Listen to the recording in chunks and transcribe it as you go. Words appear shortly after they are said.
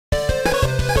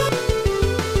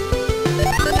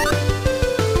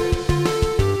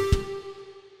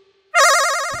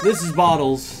This is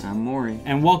Bottles. I'm Mori.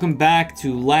 And welcome back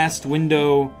to Last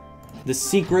Window, The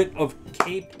Secret of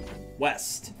Cape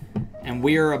West. And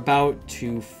we are about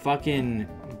to fucking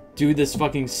do this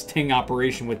fucking sting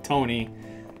operation with Tony.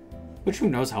 Which who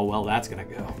knows how well that's gonna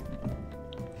go.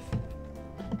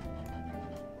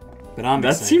 But I'm excited.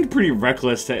 That seemed pretty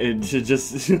reckless to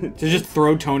just... to just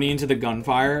throw Tony into the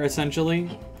gunfire, essentially.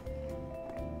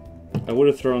 I would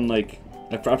have thrown, like...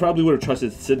 I probably would have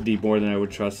trusted Sydney more than I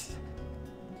would trust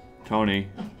Tony.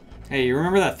 Hey, you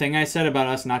remember that thing I said about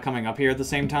us not coming up here at the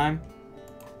same time?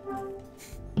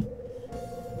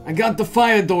 I got the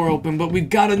fire door open, but we've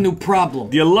got a new problem.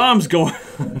 The alarm's going...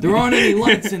 There aren't any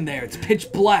lights in there. It's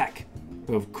pitch black.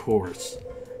 Of course.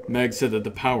 Meg said that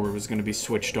the power was going to be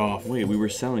switched off. Wait, we were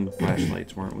selling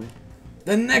flashlights, weren't we?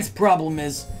 The next problem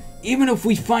is, even if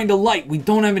we find a light, we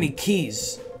don't have any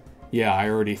keys. Yeah, I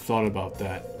already thought about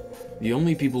that. The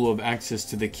only people who have access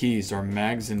to the keys are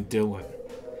Mags and Dylan.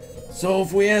 So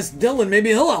if we ask Dylan, maybe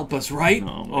he'll help us, right?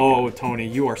 Oh, Tony,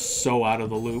 you are so out of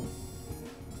the loop.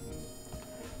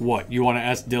 What, you want to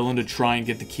ask Dylan to try and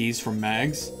get the keys from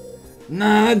Mags?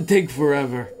 Nah, that'd take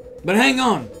forever. But hang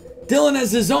on, Dylan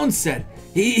has his own set.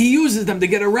 He uses them to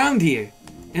get around here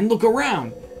and look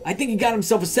around. I think he got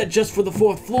himself a set just for the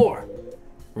 4th floor.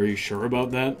 Are you sure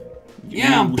about that?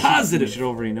 Yeah, I'm positive. You should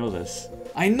already know this.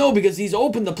 I know because he's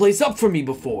opened the place up for me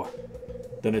before.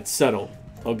 Then it's settled.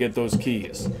 I'll get those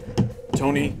keys.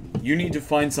 Tony, you need to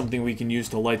find something we can use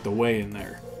to light the way in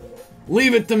there.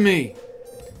 Leave it to me.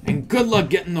 And good luck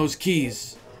getting those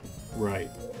keys. Right.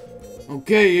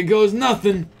 Okay, here goes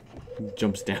nothing.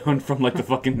 Jumps down from like the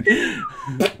fucking...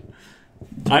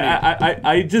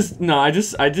 I just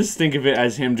think of it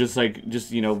as him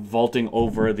just you know, vaulting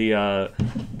over the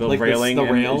like railing. The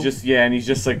rail? Just, yeah, and he's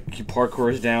just like, he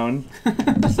parkours down.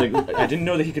 It's like, I didn't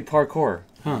know that he could parkour.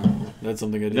 Huh. That's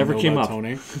something I didn't Never know came about up.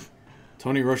 Tony.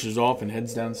 Tony rushes off and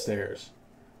heads downstairs.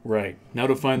 Right. Now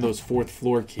to find those 4th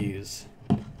floor keys.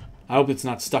 I hope it's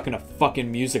not stuck in a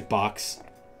fucking music box.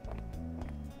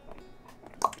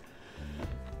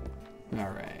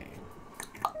 Alright.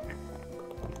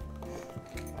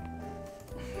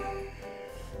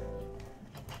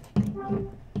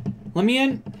 Let me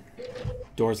in.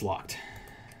 Door's locked.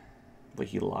 But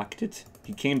he locked it?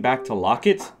 He came back to lock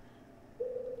it?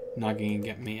 Not gonna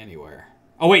get me anywhere.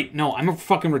 Oh wait, no, I'm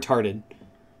fucking retarded.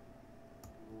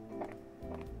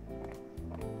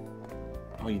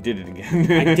 Oh, you did it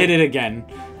again. I did it again.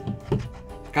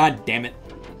 God damn it.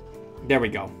 There we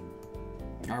go.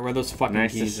 Alright, where those fucking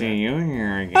Nice keys to see you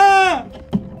here again. Ah!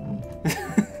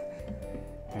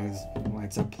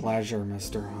 It's a pleasure,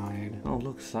 Mr. Hyde. Oh,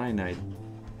 look, cyanide.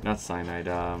 Not cyanide,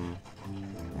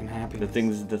 Unhappy. the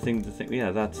thing,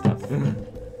 yeah, that stuff.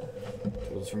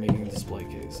 Tools for making display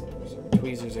cases.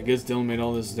 Tweezers. I guess Dylan made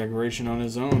all this decoration on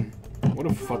his own. What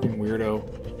a fucking weirdo.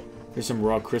 There's some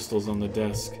raw crystals on the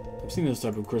desk. I've seen this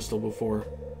type of crystal before.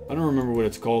 I don't remember what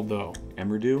it's called, though.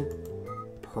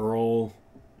 Emerdew? Pearl.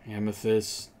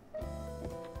 Amethyst.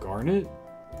 Garnet?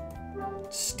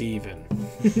 Steven.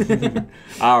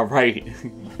 Right.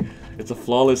 It's a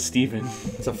flawless Steven.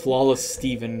 It's a flawless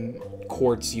Steven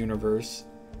quartz universe.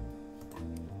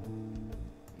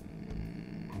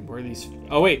 Where are these?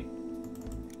 Oh, wait.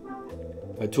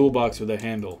 A toolbox with a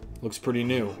handle. Looks pretty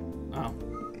new. Oh.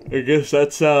 I guess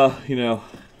that's, you know...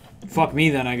 Fuck me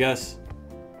then, I guess.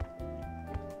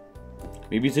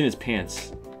 Maybe it's in his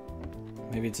pants.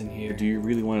 Maybe it's in here. Or do you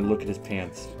really want to look at his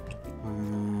pants?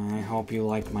 I hope you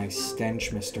like my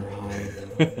stench, Mr.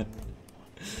 Hyde.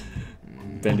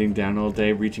 Bending down all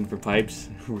day, reaching for pipes.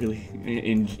 Really,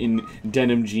 in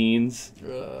denim jeans.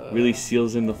 Really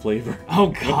seals in the flavor. Oh,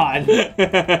 God.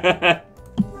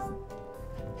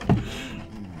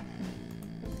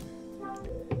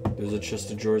 There's a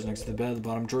chest of drawers next to the bed. The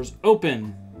bottom drawer's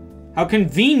open. How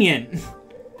convenient.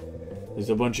 There's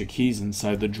a bunch of keys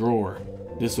inside the drawer.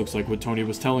 This looks like what Tony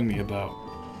was telling me about.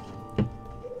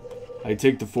 I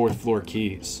take the 4th floor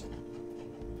keys.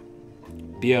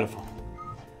 Beautiful.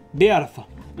 Beautiful.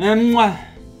 Mwah.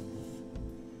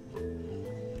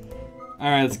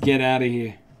 Alright, let's get out of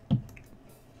here.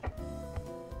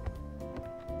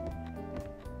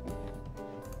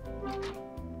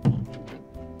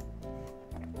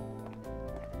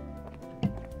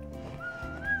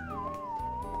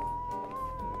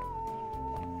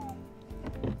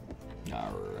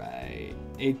 Alright.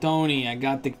 Hey, Tony, I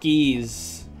got the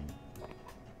keys.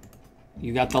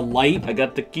 You got the light? I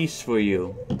got the keys for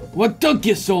you. What took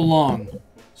you so long?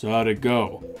 So how'd it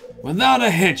go? Without a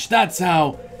hitch, that's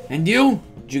how. And you?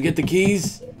 Did you get the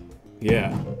keys?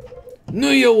 Yeah. Knew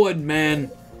you would, man.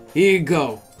 Here you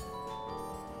go.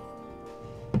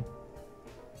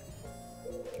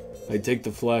 I take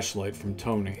the flashlight from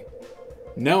Tony.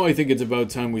 Now I think it's about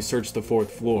time we search the 4th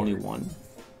floor. Only one.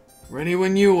 Ready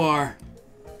when you are.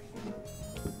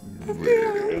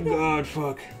 Oh God,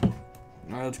 fuck.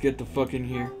 Alright, let's get the fuck in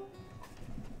here.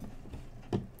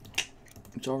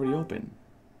 It's already open.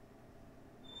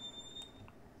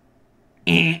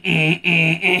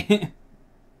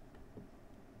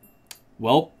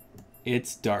 Well,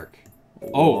 it's dark.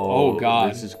 Oh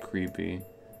God. This is creepy.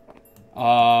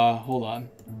 Hold on.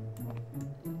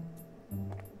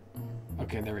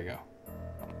 Okay, there we go.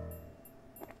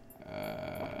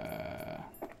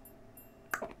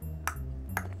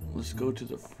 Let's go to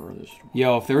the furthest one.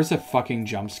 Yo, if there was a fucking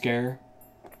jump scare.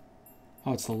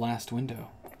 Oh, it's the last window.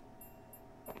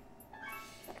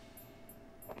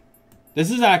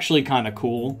 This is actually kind of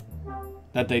cool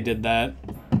that they did that.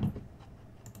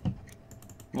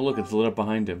 Well, look, it's lit up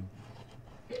behind him.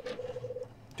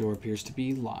 Door appears to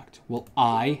be locked. Well,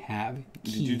 I have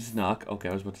keys. Did you just knock? Okay,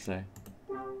 I was about to say.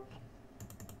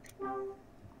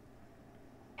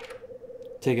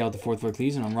 Take out the 4th floor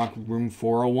keys and unlock room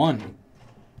 401.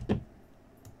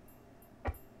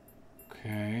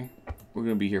 Okay. We're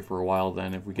gonna be here for a while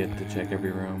then if we get to check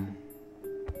every room.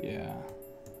 Yeah.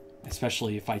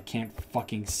 Especially if I can't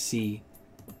fucking see.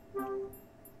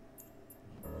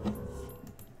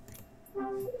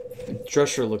 The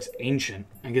dresser looks ancient.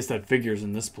 I guess that figures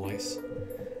in this place.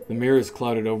 The mirror is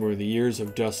clouded over with the years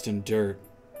of dust and dirt.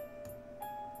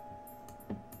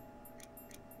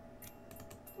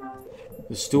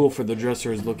 The stool for the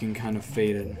dresser is looking kind of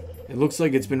faded. It looks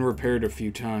like it's been repaired a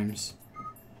few times.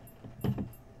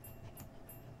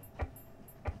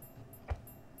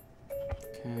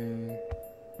 Okay.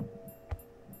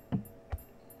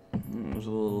 There's a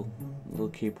little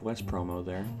Cape West promo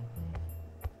there.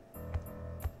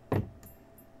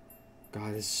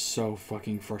 God, this is so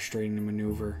fucking frustrating to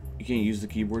maneuver. You can't use the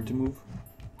keyboard to move?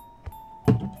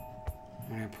 I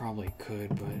mean, I probably could,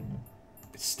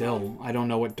 but still, I don't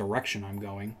know what direction I'm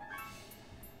going.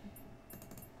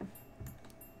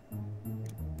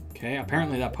 Okay,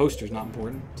 apparently that poster's not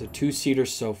important. It's a 2-seater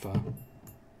sofa.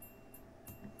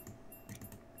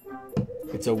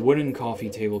 It's a wooden coffee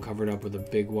table covered up with a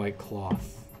big white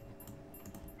cloth.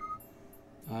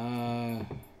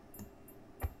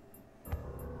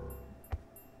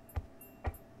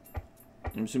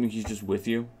 I'm assuming he's just with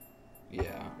you?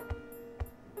 Yeah.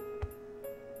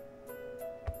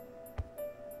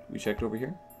 We checked over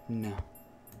here? No.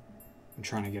 I'm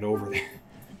trying to get over there.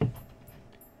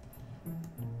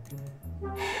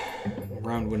 A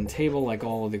round wooden table, like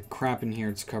all of the crap in here,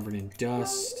 it's covered in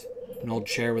dust. An old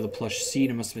chair with a plush seat.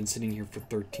 It must have been sitting here for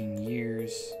 13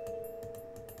 years.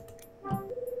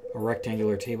 A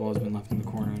rectangular table has been left in the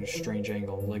corner at a strange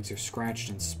angle. The legs are scratched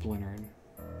and splintered.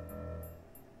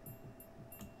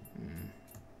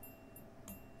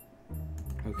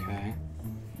 Okay.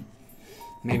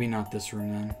 Maybe not this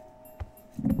room then.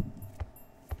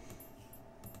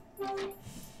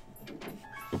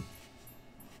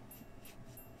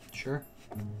 Sure.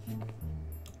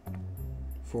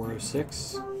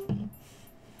 406.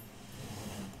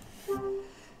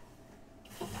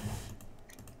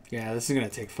 Yeah, this is gonna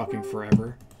take fucking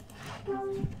forever.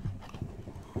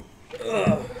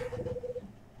 Ugh.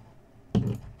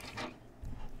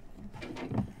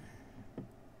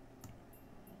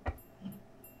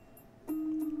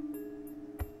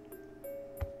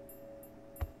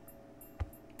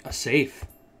 A safe.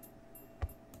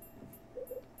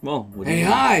 Well, what do Hey, you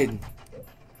mean? Hyde!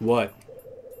 What?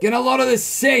 Get a load of this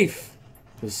safe!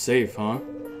 The safe, huh?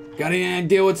 Got any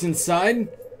idea what's inside?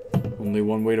 Only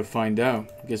one way to find out.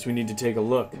 Guess we need to take a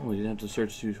look. We didn't have to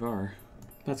search too far.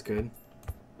 That's good.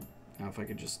 Now if I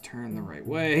could just turn the right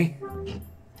way.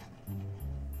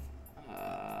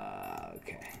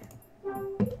 Okay.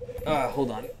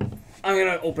 Hold on. I'm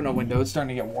gonna open a window. It's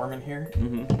starting to get warm in here.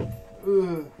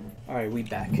 Alright, we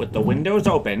back. With the windows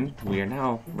open, we are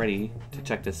now ready to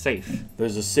check the safe.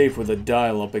 There's a safe with a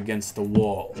dial up against the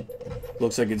wall.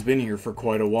 Looks like it's been here for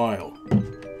quite a while.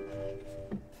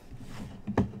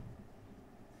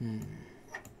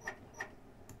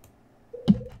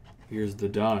 Here's the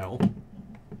dial.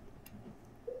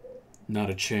 Not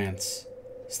a chance.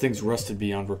 This thing's rusted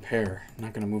beyond repair.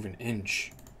 Not gonna move an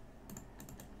inch.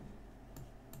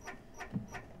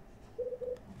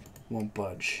 Won't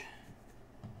budge.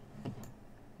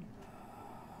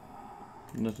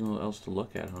 Nothing else to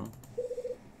look at, huh?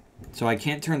 So I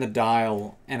can't turn the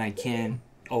dial, and I can't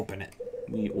open it.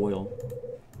 We need oil.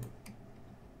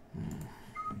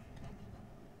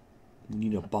 We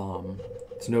need a bomb.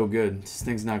 It's no good. This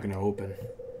thing's not gonna open.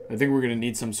 I think we're gonna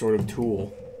need some sort of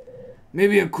tool.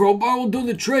 Maybe a crowbar will do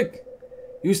the trick.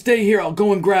 You stay here, I'll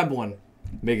go and grab one.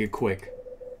 Make it quick.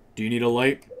 Do you need a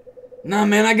light? Nah,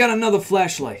 man, I got another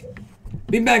flashlight.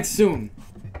 Be back soon.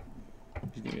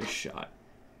 Just give me a shot.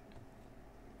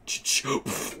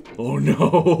 Oh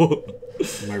no.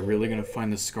 Am I really gonna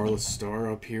find the Scarlet Star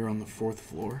up here on the 4th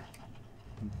floor?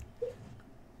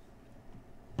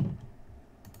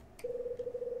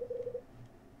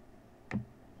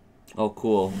 Oh,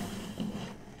 cool.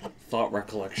 Thought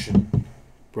recollection.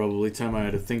 Probably time I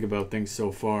had to think about things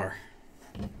so far.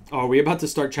 Oh, are we about to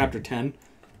start chapter 10?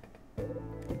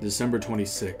 December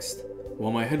 26th.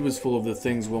 While my head was full of the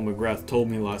things Will McGrath told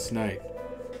me last night,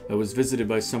 I was visited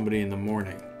by somebody in the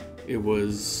morning. It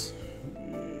was...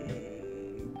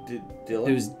 Dylan?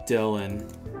 It was Dylan.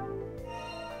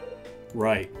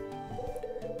 Right.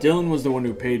 Dylan was the one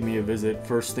who paid me a visit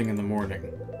first thing in the morning.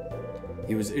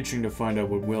 He was itching to find out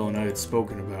what Will and I had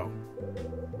spoken about.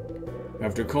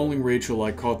 After calling Rachel,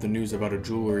 I caught the news about a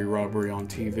jewelry robbery on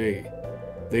TV.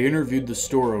 They interviewed the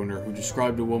store owner, who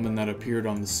described a woman that appeared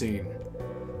on the scene.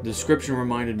 The description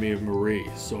reminded me of Mori,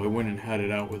 so I went and had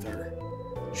it out with her.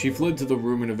 She fled to the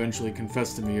room and eventually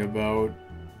confessed to me about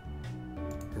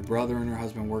her brother and her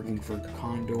husband working for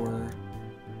Condor.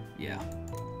 Yeah.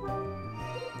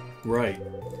 Right.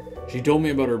 She told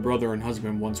me about her brother and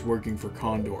husband once working for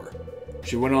Condor.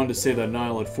 She went on to say that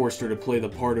Niall had forced her to play the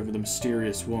part of the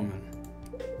mysterious woman.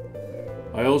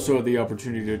 I also had the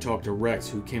opportunity to talk to Rex,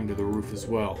 who came to the roof as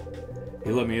well.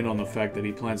 He let me in on the fact that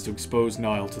he plans to expose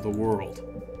Niall to the world.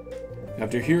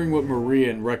 After hearing what Maria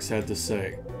and Rex had to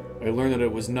say, I learned that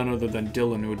it was none other than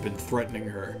Dylan who had been threatening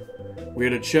her. We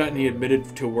had a chat and he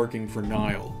admitted to working for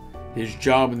Niall. His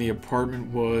job in the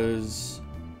apartment was...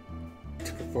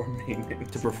 To perform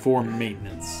maintenance. To perform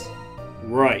maintenance.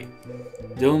 Right.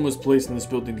 Dylan was placed in this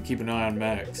building to keep an eye on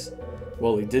Max.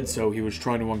 While he did so, he was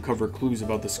trying to uncover clues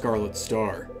about the Scarlet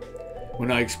Star.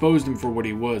 When I exposed him for what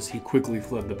he was, he quickly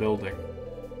fled the building.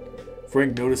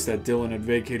 Frank noticed that Dylan had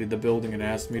vacated the building and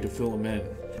asked me to fill him in.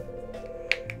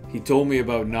 He told me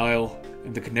about Niall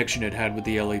and the connection it had with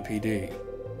the LAPD.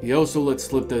 He also let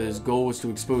slip that his goal was to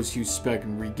expose Hugh Speck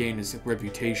and regain his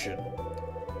reputation.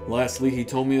 Lastly, he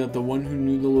told me that the one who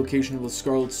knew the location of the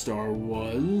Scarlet Star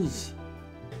was...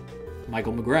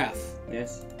 Michael McGrath.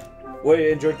 Yes. Well, you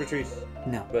enjoyed Patrice.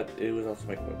 No. But it was also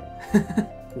Michael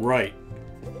McGrath. Right.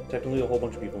 Technically, a whole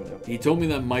bunch of people knew. He told me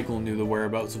that Michael knew the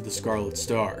whereabouts of the Scarlet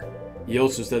Star. He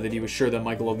also said that he was sure that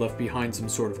Michael had left behind some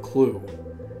sort of clue.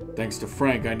 Thanks to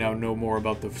Frank, I now know more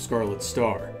about the Scarlet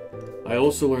Star. I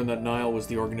also learned that Niall was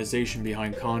the organization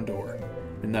behind Condor,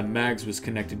 and that Mags was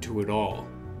connected to it all.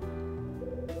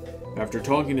 After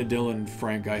talking to Dylan and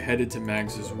Frank, I headed to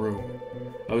Mags's room.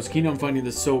 I was keen on finding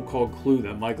the so-called clue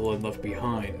that Michael had left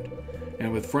behind,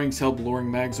 and with Frank's help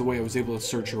luring Mags away, I was able to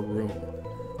search her room.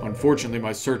 Unfortunately,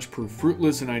 my search proved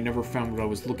fruitless and I never found what I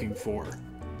was looking for.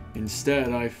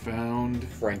 Instead, I found...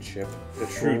 Friendship. The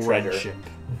true treasure.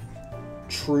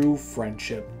 True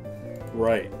friendship.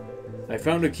 Right. I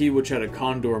found a key which had a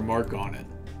Condor mark on it.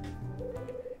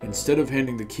 Instead of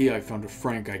handing the key I found to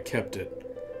Frank, I kept it.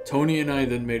 Tony and I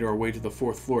then made our way to the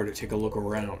 4th floor to take a look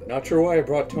around. Not sure why I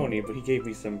brought Tony, but he gave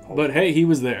me some hope. But hey, he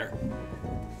was there.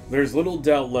 There's little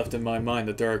doubt left in my mind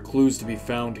that there are clues to be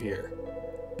found here.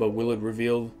 But will it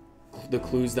reveal the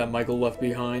clues that Michael left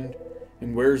behind?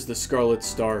 And where's the Scarlet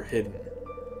Star hidden?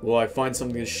 Will I find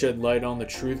something to shed light on the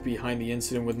truth behind the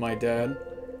incident with my dad?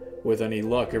 With any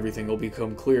luck, everything will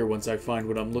become clear once I find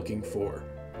what I'm looking for.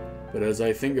 But as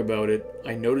I think about it,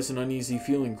 I notice an uneasy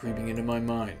feeling creeping into my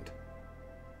mind.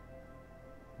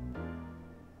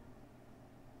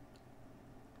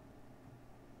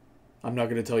 I'm not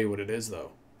going to tell you what it is,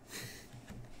 though.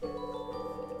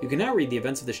 You can now read the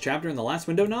events of this chapter in The Last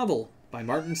Window novel by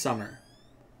Martin Summer.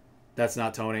 That's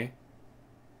not Tony.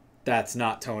 That's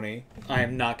not Tony. I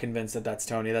am not convinced that that's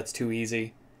Tony. That's too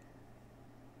easy.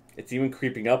 It's even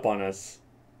creeping up on us.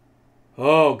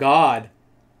 Oh, God.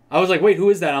 I was like, wait, who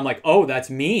is that? I'm like, oh, that's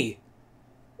me.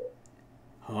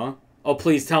 Huh? Oh,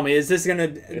 please tell me. Is this going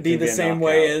to be the same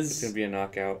way as... It's going to be a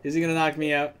knockout. Is he going to knock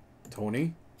me out?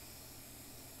 Tony?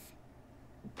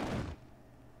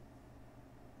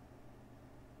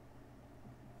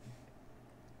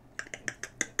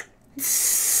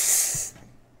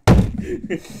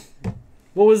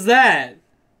 What was that?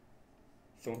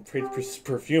 Someone sprayed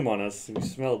perfume on us. We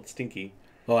smelled stinky.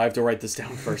 Oh, I have to write this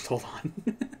down first. Hold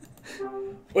on.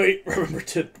 Wait, remember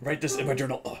to write this in my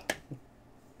journal. Oh.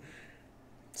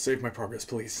 Save my progress,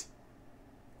 please.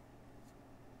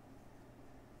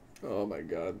 Oh my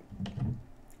God.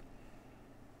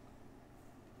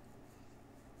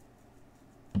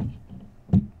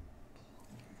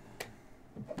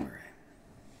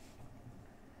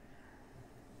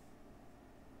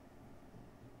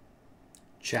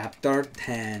 Chapter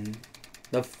 10.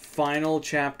 The final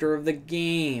chapter of the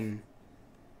game.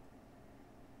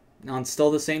 On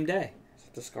still the same day.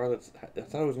 The Scarlet's... I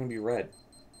thought it was going to be red.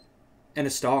 And a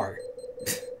star.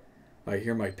 I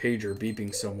hear my pager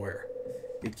beeping somewhere.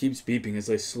 It keeps beeping as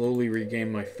I slowly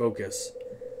regain my focus.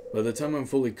 By the time I'm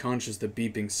fully conscious, the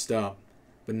beeping stopped,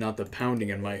 but not the pounding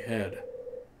in my head.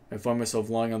 I find myself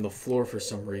lying on the floor for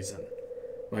some reason.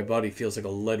 My body feels like a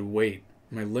lead weight.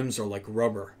 My limbs are like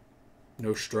rubber.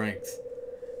 No strength.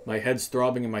 My head's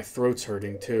throbbing and my throat's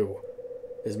hurting too.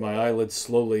 As my eyelids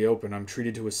slowly open, I'm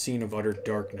treated to a scene of utter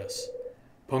darkness,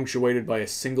 punctuated by a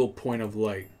single point of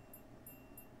light.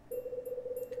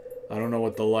 I don't know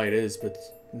what the light is, but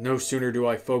no sooner do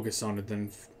I focus on it than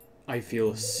I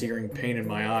feel a searing pain in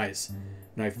my eyes,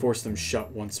 and I force them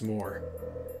shut once more.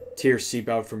 Tears seep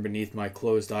out from beneath my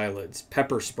closed eyelids.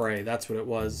 Pepper spray, that's what it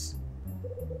was.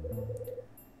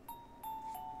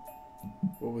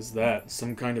 What was that?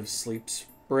 Some kind of sleep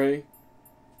spray?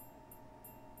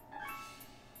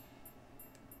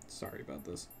 Sorry about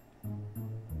this.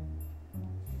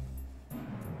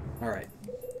 Alright.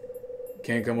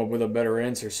 Can't come up with a better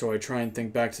answer, so I try and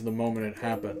think back to the moment it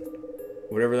happened.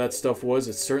 Whatever that stuff was,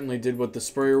 it certainly did what the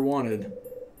sprayer wanted.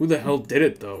 Who the hell did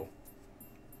it, though?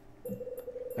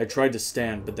 I tried to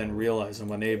stand, but then realized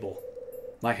I'm unable.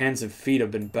 My hands and feet have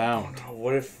been bound. Oh,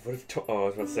 what if I was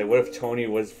about to say, what if Tony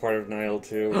was part of Nile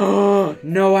too?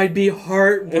 No, I'd be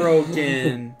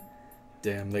heartbroken.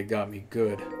 Damn, they got me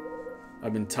good.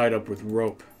 I've been tied up with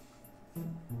rope.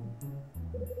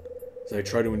 As I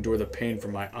try to endure the pain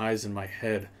from my eyes and my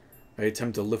head, I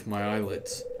attempt to lift my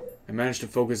eyelids. I manage to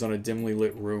focus on a dimly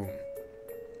lit room.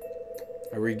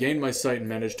 I regain my sight and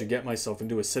manage to get myself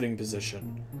into a sitting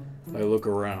position. I look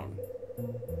around.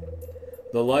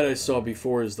 The light I saw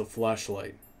before is the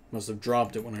flashlight. Must have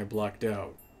dropped it when I blacked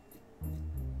out.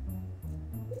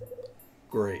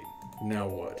 Great. Now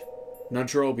what? Not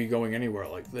sure I'll be going anywhere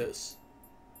like this.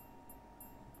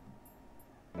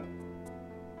 Are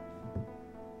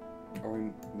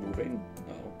we moving?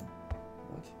 Oh.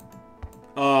 What?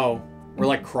 Oh, we're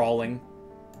like crawling.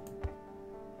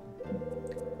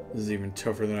 This is even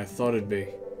tougher than I thought it'd be.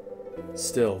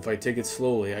 Still, if I take it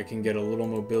slowly, I can get a little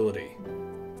mobility.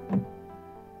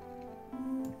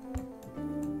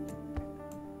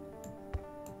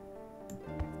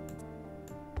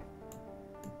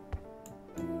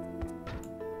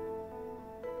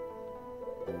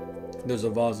 There's a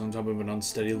vase on top of an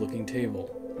unsteady-looking table.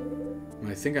 And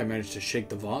I think I managed to shake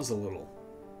the vase a little.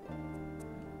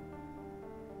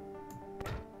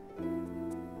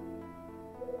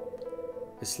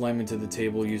 I slam into the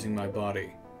table using my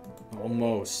body.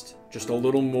 Almost. Just a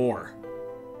little more.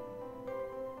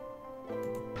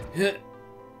 Hit.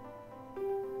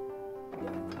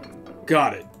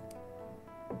 Got it.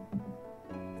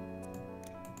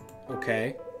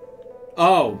 Okay.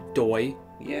 Oh, doy.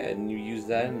 Yeah, and you use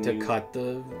that and to cut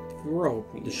the rope.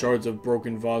 The shards of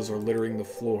broken vase are littering the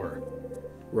floor.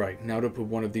 Right, now to put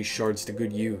one of these shards to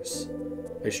good use.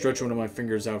 I stretch one of my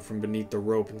fingers out from beneath the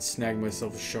rope and snag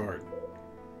myself a shard.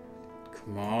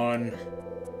 Come on.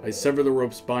 I sever the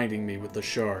ropes binding me with the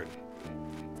shard.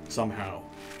 Somehow.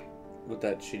 With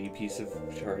that shitty piece of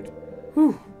shard.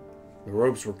 Whew. The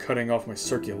ropes were cutting off my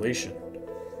circulation.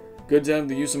 Good to have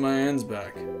the use of my hands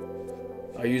back.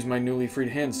 I use my newly freed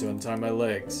hands to untie my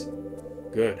legs.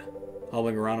 Good.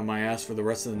 Hobbling around on my ass for the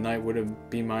rest of the night would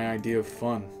have been my idea of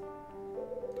fun.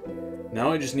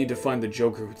 Now I just need to find the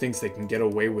Joker who thinks they can get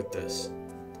away with this.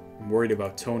 I'm worried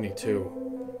about Tony, too.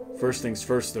 First things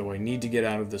first, though, I need to get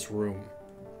out of this room.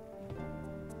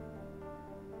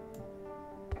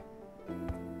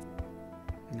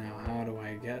 Now, how do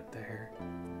I get there?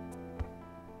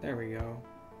 There we go.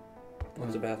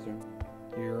 What's the bathroom?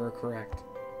 You're correct.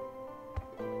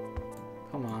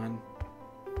 Come on.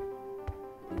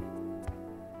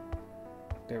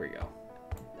 There we go.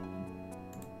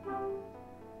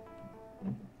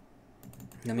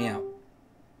 Let me out.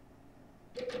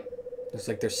 Looks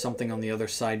like there's something on the other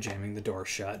side jamming the door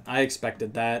shut. I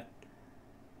expected that.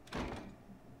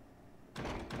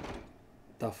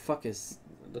 The fuck is...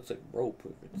 It looks like rope.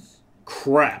 If it's...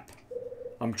 Crap!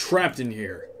 I'm trapped in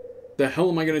here. The hell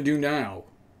am I gonna do now?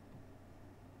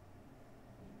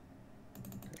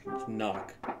 Just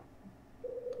knock.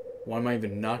 Why am I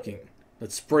even knocking?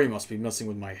 That spray must be messing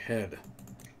with my head.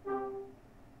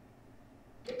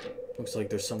 Looks like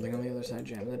there's something on the other side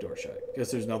jamming the door shut.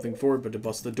 Guess there's nothing for it but to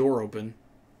bust the door open.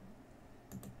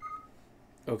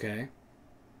 Okay.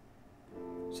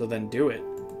 So then do it.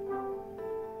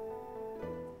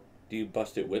 Do you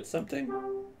bust it with something?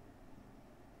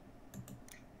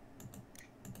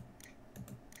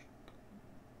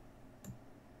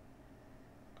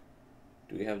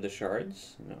 Do we have the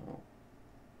shards? No.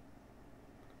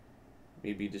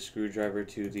 Maybe the screwdriver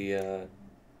to the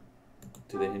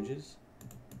hinges?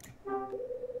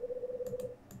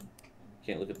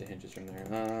 Can't look at the hinges from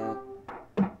there.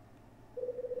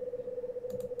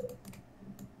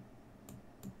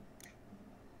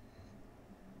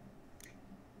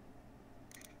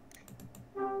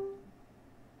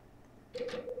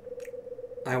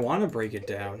 I want to break it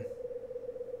down.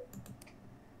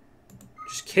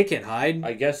 Just kick it, Hyde.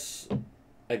 I guess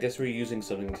we're using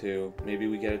something too. Maybe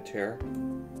we get a chair.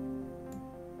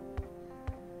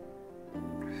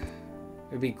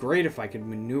 It'd be great if I could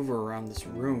maneuver around this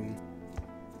room.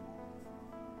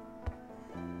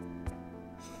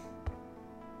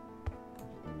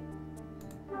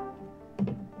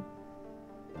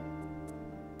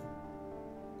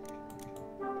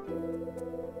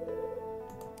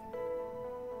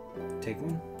 Take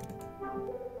one?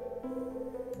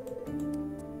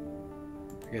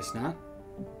 I guess not.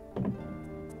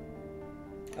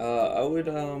 I would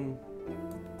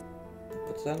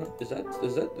what's that?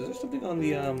 Is there something on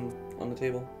the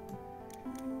table?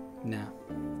 No.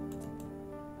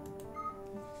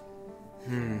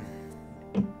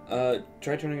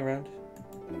 Try turning around.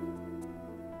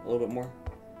 A little bit more.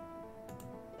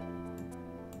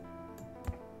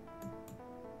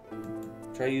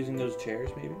 Try using those chairs,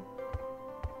 maybe?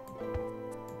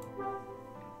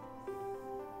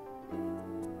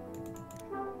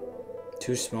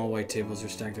 Two small white tables are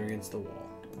stacked against the wall.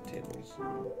 Tables.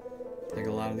 Like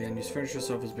a lot of the unused furniture, the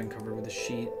sofa's been covered with a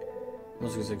sheet.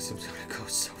 Almost looks like some kind of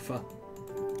ghost sofa.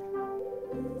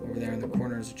 Over there in the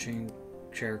corner is a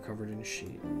chair covered in a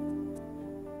sheet.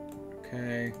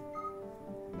 Okay.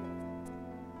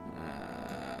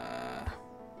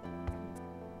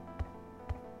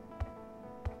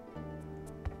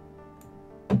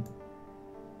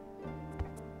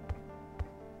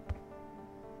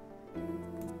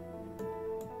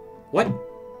 What?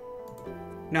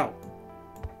 No.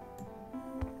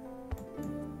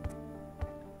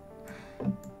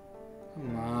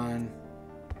 Come on.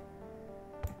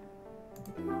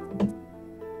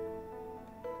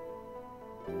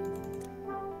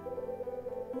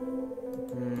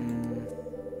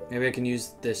 Maybe I can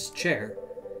use this chair.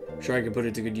 Sure, I could put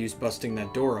it to good use busting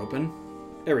that door open.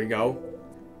 There we go.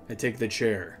 I take the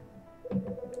chair.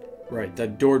 Right,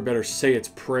 that door better say its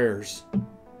prayers.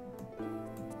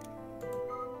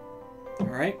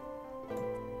 Alright.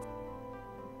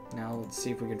 Now let's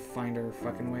see if we can find our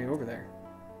fucking way over there.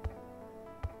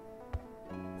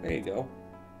 There you go.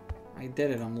 I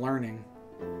did it, I'm learning.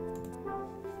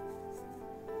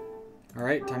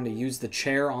 Alright, time to use the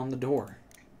chair on the door.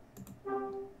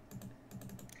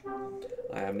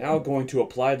 I am now going to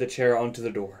apply the chair onto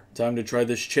the door. Time to try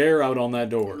this chair out on that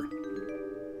door.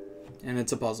 And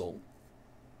it's a puzzle.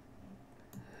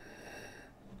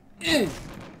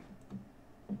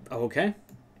 Okay.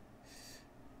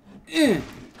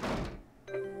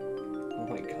 Oh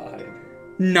my god.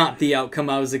 Not the outcome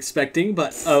I was expecting,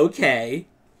 but okay.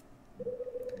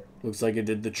 Looks like it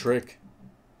did the trick.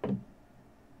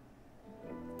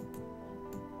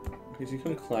 Is he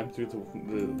gonna climb through the...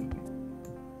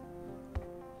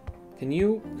 Can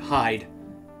you hide?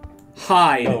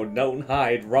 Hide! No, don't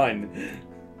hide, run.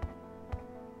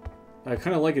 I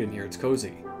kind of like it in here. It's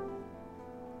cozy.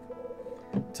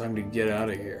 Time to get out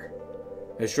of here.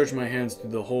 I stretch my hands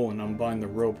through the hole and unbind the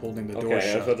rope holding the door Okay,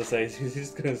 shut. I was about to say, he's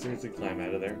just gonna seriously climb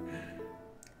out of there.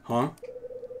 Huh?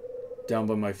 Down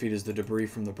by my feet is the debris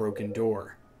from the broken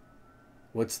door.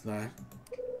 What's that?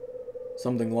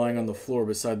 Something lying on the floor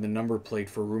beside the number plate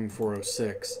for room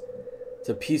 406. It's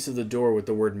a piece of the door with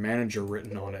the word manager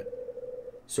written on it.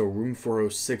 So room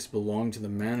 406 belonged to the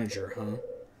manager, huh?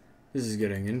 This is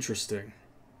getting interesting.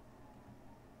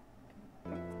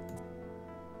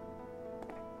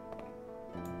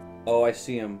 Oh, I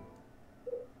see him.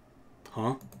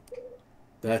 Huh?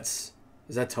 Is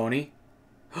that Tony?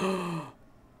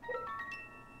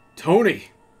 Tony!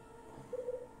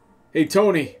 Hey,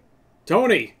 Tony!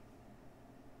 Tony!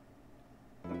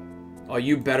 Oh,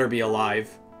 you better be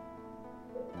alive.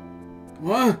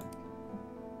 What?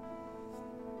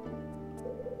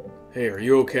 Hey, are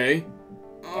you okay?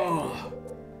 Oh,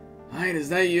 Hyde, is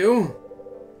that you?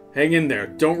 Hang in there.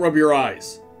 Don't rub your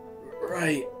eyes.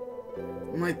 Right.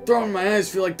 My throat and my eyes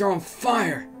feel like they're on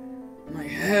fire. My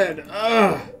head,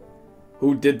 ugh.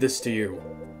 Who did this to you?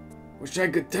 Wish I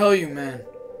could tell you, man.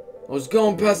 I was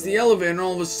going past the elevator and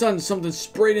all of a sudden something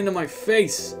sprayed into my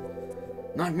face.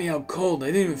 Knocked me out cold. I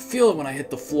didn't even feel it when I hit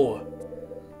the floor.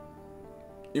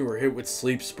 You were hit with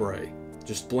sleep spray.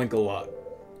 Just blink a lot.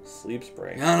 Sleep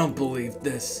spray. I don't believe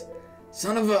this.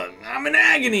 Son of a... I'm in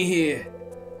agony here.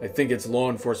 I think it's law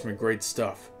enforcement grade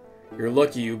stuff. You're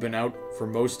lucky you've been out for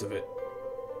most of it.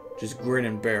 Just grin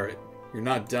and bear it. You're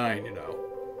not dying, you know.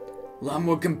 A lot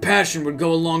more compassion would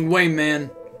go a long way,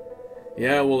 man.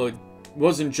 Yeah, well, it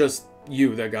wasn't just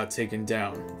you that got taken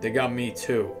down. They got me,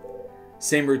 too.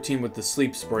 Same routine with the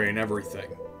sleep spray and everything.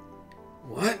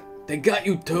 What? They got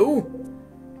you, too?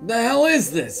 The hell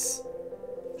is this?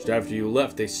 Just after you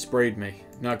left, they sprayed me,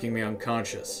 knocking me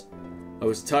unconscious. I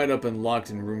was tied up and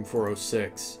locked in room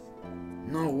 406.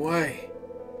 No way.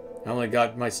 I only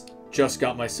just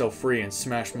got myself free and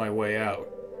smashed my way out.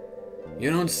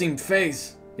 You don't seem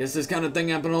phased. Guess this kind of thing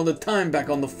happened all the time back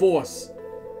on the force.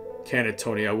 Can it,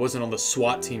 Tony? I wasn't on the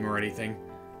SWAT team or anything.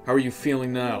 How are you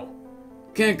feeling now?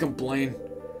 Can't complain.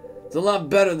 It's a lot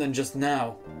better than just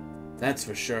now. That's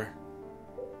for sure.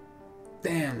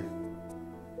 Damn.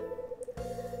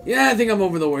 Yeah, I think I'm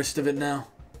over the worst of it now.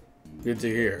 Good to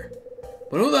hear.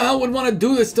 But who the hell would want to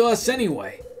do this to us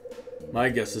anyway? My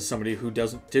guess is somebody who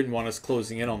didn't want us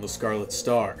closing in on the Scarlet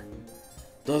Star.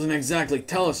 Doesn't exactly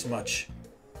tell us much.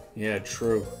 Yeah,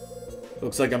 true.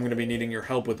 Looks like I'm going to be needing your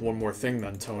help with one more thing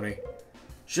then, Tony.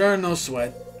 Sure, no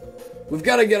sweat. We've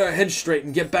got to get our heads straight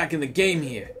and get back in the game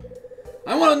here.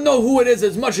 I want to know who it is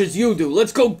as much as you do.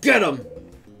 Let's go get him!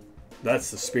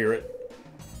 That's the spirit.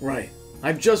 Right.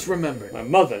 I've just remembered. My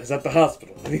mother is at the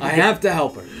hospital. I have to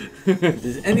help her.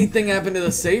 Does anything happen to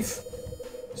the safe?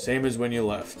 Same as when you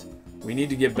left. We need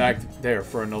to get back there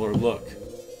for another look.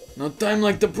 No time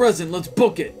like the present. Let's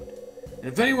book it.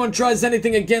 And if anyone tries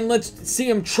anything again, let's see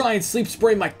him try and sleep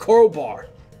spray my crowbar.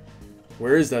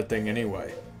 Where is that thing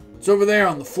anyway? It's over there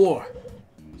on the floor.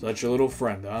 Is that your little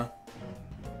friend, huh?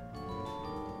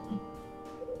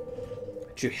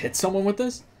 Did you hit someone with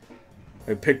this?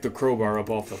 I picked the crowbar up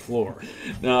off the floor.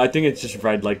 No, I think it's just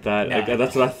red like that. Nah.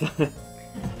 That's what I thought.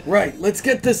 Right, let's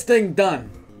get this thing done.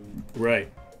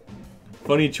 Right.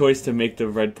 Funny choice to make the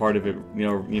red part of it,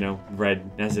 you know, red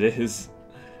as it is.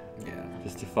 Yeah.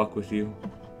 Just to fuck with you.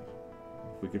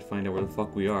 If we could find out where the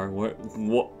fuck we are. What?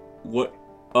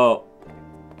 Oh.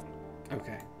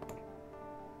 Okay.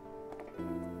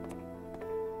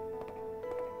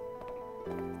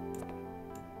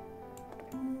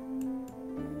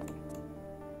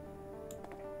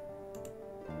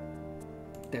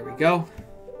 There we go.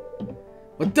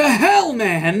 What the hell,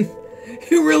 man?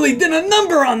 You really did a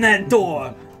number on that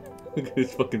door! Look at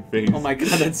his fucking face. Oh my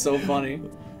god, that's so funny.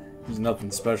 There's nothing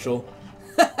special.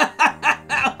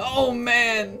 Oh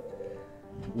man!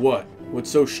 What? What's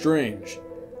so strange?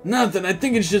 Nothing, I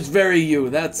think it's just very you,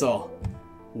 that's all.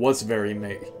 What's very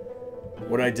me?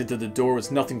 What I did to the door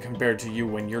was nothing compared to you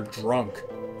when you're drunk.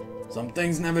 Some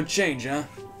things never change, huh?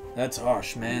 That's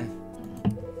harsh, man.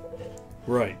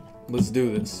 Right. Let's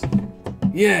do this.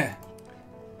 Yeah.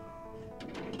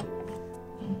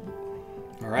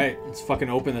 Alright, let's fucking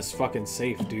open this fucking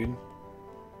safe, dude.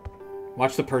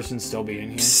 Watch the person still be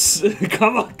in here.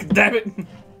 Come on, damn it.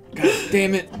 God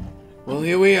damn it. Well,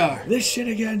 here we are. This shit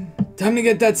again. Time to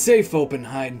get that safe open,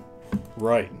 Hyde.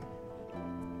 Right.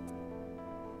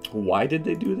 Why did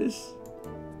they do this?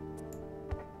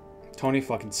 Tony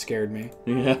fucking scared me.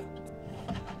 Yeah.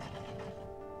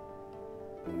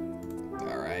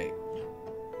 Alright.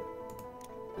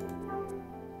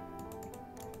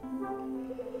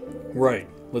 Right.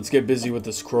 Let's get busy with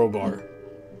this crowbar.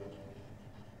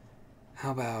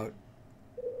 How about...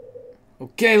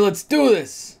 Okay, let's do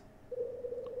this!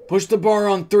 Push the bar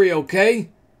on 3, okay?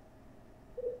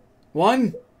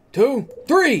 1, 2,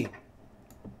 3!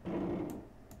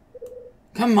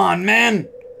 Come on, man!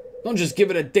 Don't just give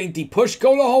it a dainty push,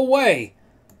 go the whole way!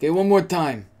 Okay, one more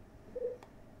time.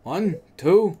 1,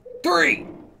 2, 3!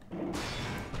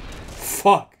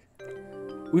 Fuck.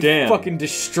 We Damn. fucking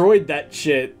destroyed that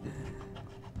shit.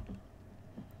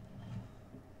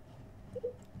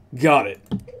 Got it.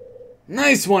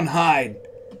 Nice one, Hyde!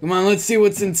 Come on, let's see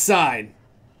what's inside.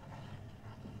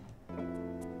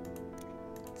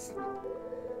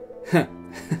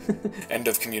 End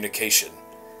of communication.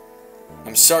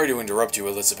 I'm sorry to interrupt you,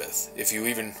 Elizabeth, if you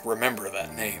even remember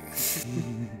that name.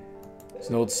 There's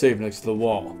an old safe next to the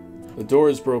wall. The door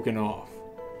is broken off.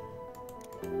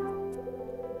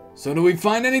 So do we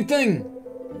find anything?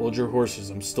 Hold your horses,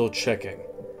 I'm still checking.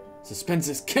 Suspense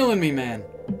is killing me, man.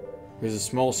 There's a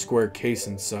small square case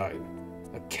inside.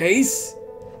 A case?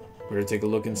 Better take a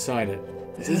look inside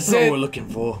it. This That's is what it. we're looking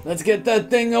for. Let's get that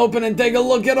thing open and take a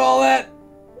look at all that.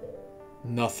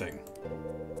 Nothing.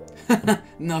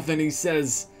 Nothing, he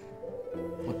says.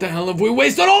 What the hell have we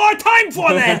wasted all our time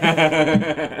for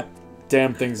then?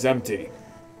 Damn thing's empty.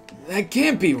 That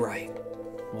can't be right.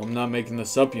 Well, I'm not making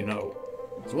this up, you know.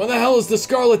 So where the hell is the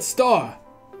Scarlet Star?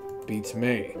 Beats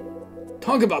me.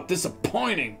 Talk about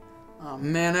disappointing. Oh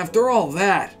man, after all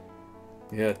that.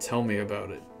 Yeah, tell me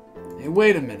about it. Hey,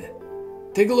 wait a minute.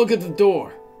 Take a look at the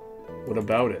door. What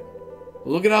about it?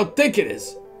 Look at how thick it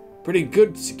is. Pretty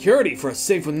good security for a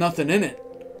safe with nothing in it.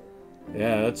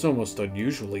 Yeah, that's almost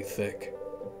unusually thick.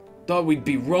 Thought we'd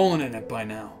be rolling in it by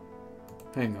now.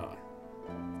 Hang on.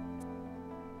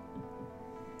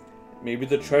 Maybe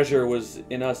the treasure was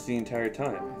in us the entire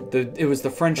time. It was the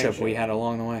friendship we had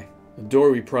along the way. The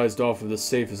door we prized off of the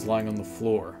safe is lying on the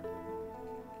floor.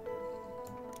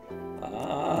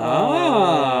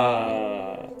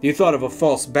 You thought of a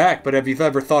false back, but have you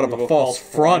ever thought of a false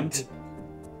front?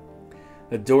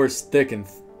 The door's thick, and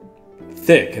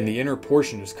the inner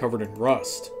portion is covered in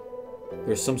rust.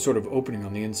 There's some sort of opening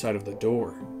on the inside of the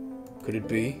door. Could it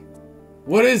be?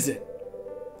 What is it?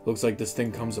 Looks like this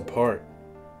thing comes apart.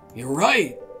 You're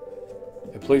right.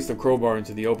 I place the crowbar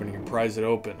into the opening and prise it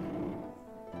open.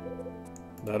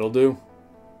 That'll do.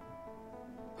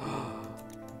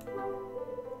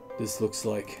 This looks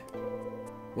like...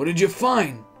 What did you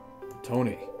find?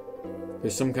 Tony,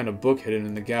 there's some kind of book hidden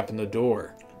in the gap in the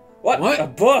door. What? A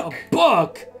book? A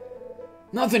book?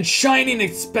 Nothing shiny and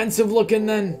expensive looking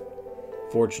then?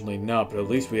 Fortunately not, but at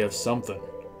least we have something.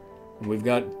 And we've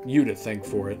got you to thank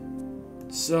for it.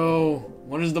 So,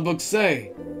 what does the book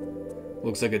say?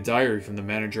 Looks like a diary from the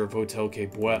manager of Hotel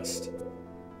Cape West.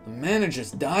 The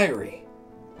manager's diary?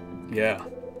 Yeah.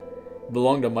 It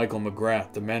belonged to Michael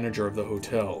McGrath, the manager of the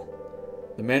hotel.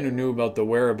 The man who knew about the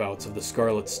whereabouts of the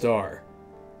Scarlet Star.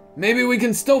 Maybe we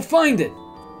can still find it.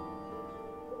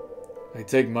 I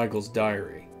take Michael's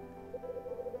diary.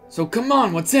 So come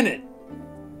on, what's in it?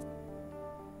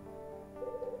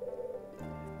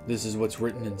 This is what's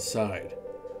written inside.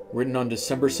 Written on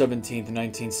December 17th,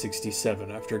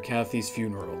 1967, after Kathy's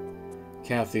funeral.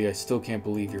 Kathy, I still can't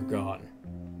believe you're gone.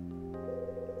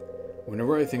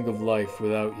 Whenever I think of life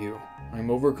without you, I'm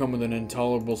overcome with an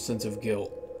intolerable sense of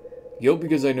guilt. Guilt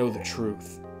because I know the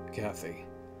truth, Kathy.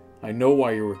 I know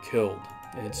why you were killed,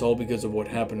 and it's all because of what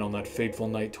happened on that fateful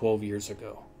night 12 years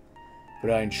ago.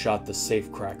 But I had shot the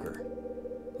safecracker,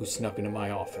 who snuck into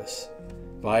my office.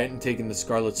 If I hadn't taken the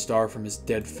Scarlet Star from his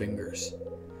dead fingers,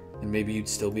 then maybe you'd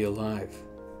still be alive.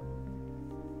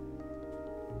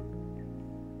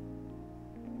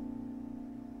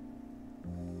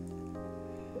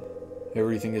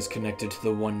 Everything is connected to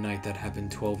the one night that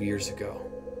happened 12 years ago.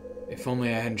 If only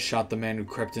I hadn't shot the man who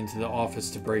crept into the office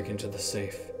to break into the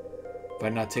safe. If I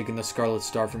had not taken the Scarlet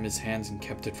Star from his hands and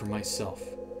kept it for myself.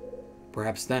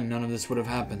 Perhaps then none of this would have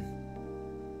happened.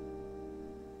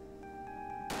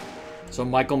 So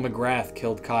Michael McGrath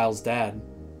killed Kyle's dad.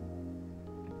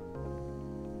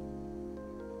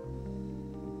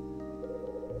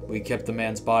 We kept the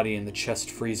man's body in the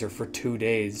chest freezer for 2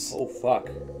 days. Oh, fuck.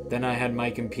 Then I had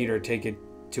Mike and Peter take it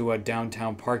to a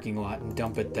downtown parking lot and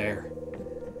dump it there.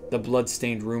 The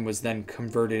blood-stained room was then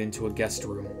converted into a guest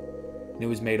room, and it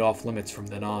was made off limits from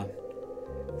then on.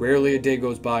 Rarely a day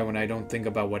goes by when I don't think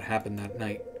about what happened that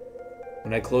night.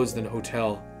 When I closed the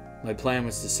hotel, my plan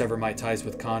was to sever my ties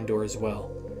with Condor as well.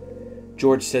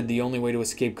 George said the only way to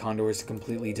escape Condor is to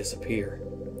completely disappear.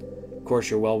 Of course,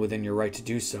 you're well within your right to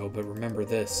do so, but remember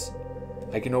this.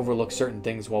 I can overlook certain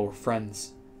things while we're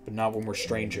friends, but not when we're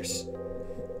strangers.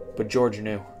 But George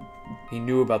knew. He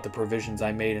knew about the provisions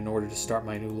I made in order to start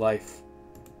my new life.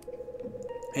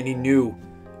 And he knew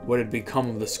what had become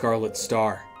of the Scarlet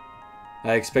Star.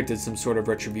 I expected some sort of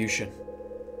retribution.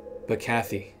 But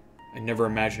Kathy, I never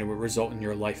imagined it would result in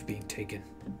your life being taken.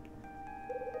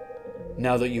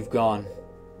 Now that you've gone,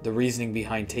 the reasoning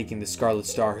behind taking the Scarlet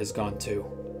Star has gone too.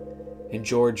 And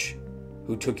George,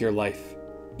 who took your life,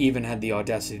 even had the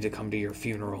audacity to come to your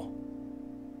funeral.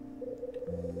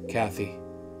 Kathy,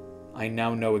 I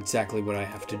now know exactly what I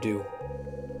have to do.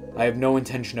 I have no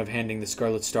intention of handing the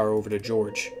Scarlet Star over to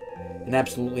George, and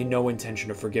absolutely no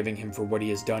intention of forgiving him for what he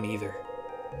has done either.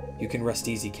 You can rest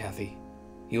easy, Kathy.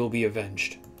 You will be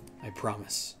avenged. I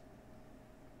promise.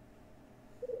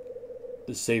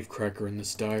 The safecracker in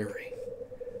this diary.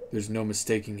 There's no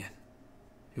mistaking it.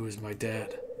 It was my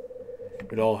dad.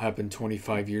 It all happened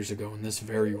 25 years ago in this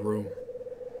very room.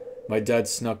 My dad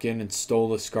snuck in and stole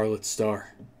the Scarlet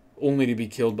Star, only to be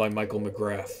killed by Michael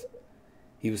McGrath.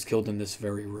 He was killed in this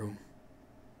very room.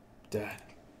 Dad.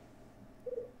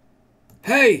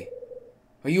 Hey!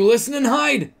 Are you listening,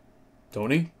 Hyde?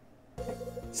 Tony?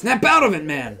 Snap out of it,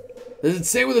 man! Does it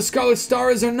say where the Scarlet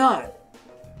Star is or not?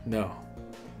 No.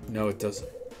 No, it doesn't.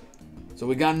 So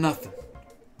we got nothing.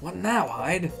 What now,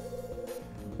 Hyde?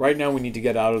 Right now we need to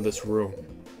get out of this room.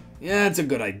 Yeah, that's a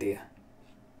good idea.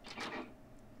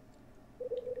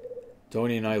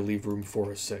 Tony and I leave room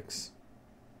 406.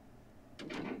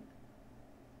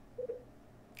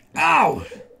 Ow!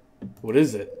 What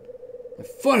is it? My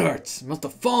foot hurts. Must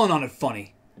have fallen on it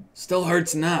funny. Still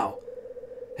hurts now.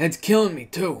 Head's killing me,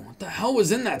 too. What the hell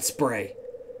was in that spray?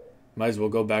 Might as well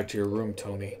go back to your room,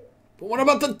 Tony. But what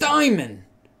about the diamond?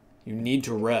 You need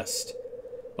to rest.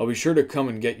 I'll be sure to come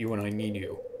and get you when I need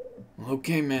you.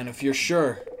 Okay, man, if you're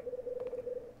sure.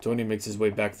 Tony makes his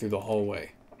way back through the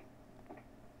hallway.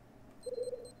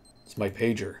 It's my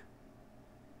pager.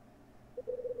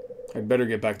 I'd better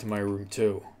get back to my room,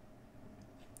 too.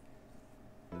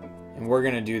 And we're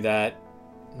gonna do that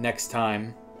next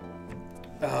time.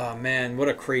 Oh, man, what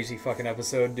a crazy fucking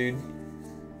episode, dude.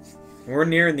 We're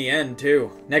nearing the end,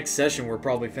 too. Next session, we're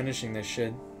probably finishing this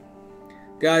shit.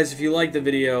 Guys, if you liked the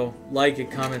video, like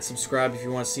it, comment, subscribe if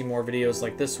you want to see more videos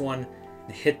like this one.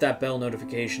 And hit that bell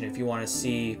notification if you want to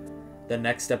see the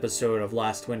next episode of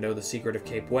Last Window, The Secret of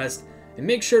Cape West. And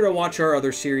make sure to watch our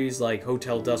other series like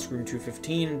Hotel Dusk Room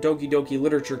 215, Doki Doki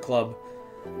Literature Club.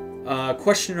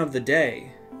 Question of the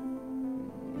day.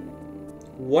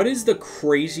 What is the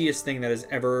craziest thing that has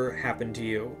ever happened to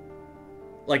you?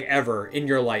 Like, ever, in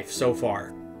your life so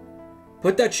far?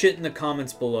 Put that shit in the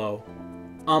comments below.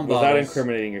 Without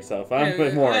incriminating yourself.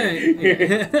 I'm Mori.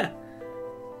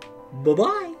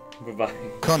 Bye-bye. Bye-bye.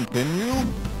 Continue.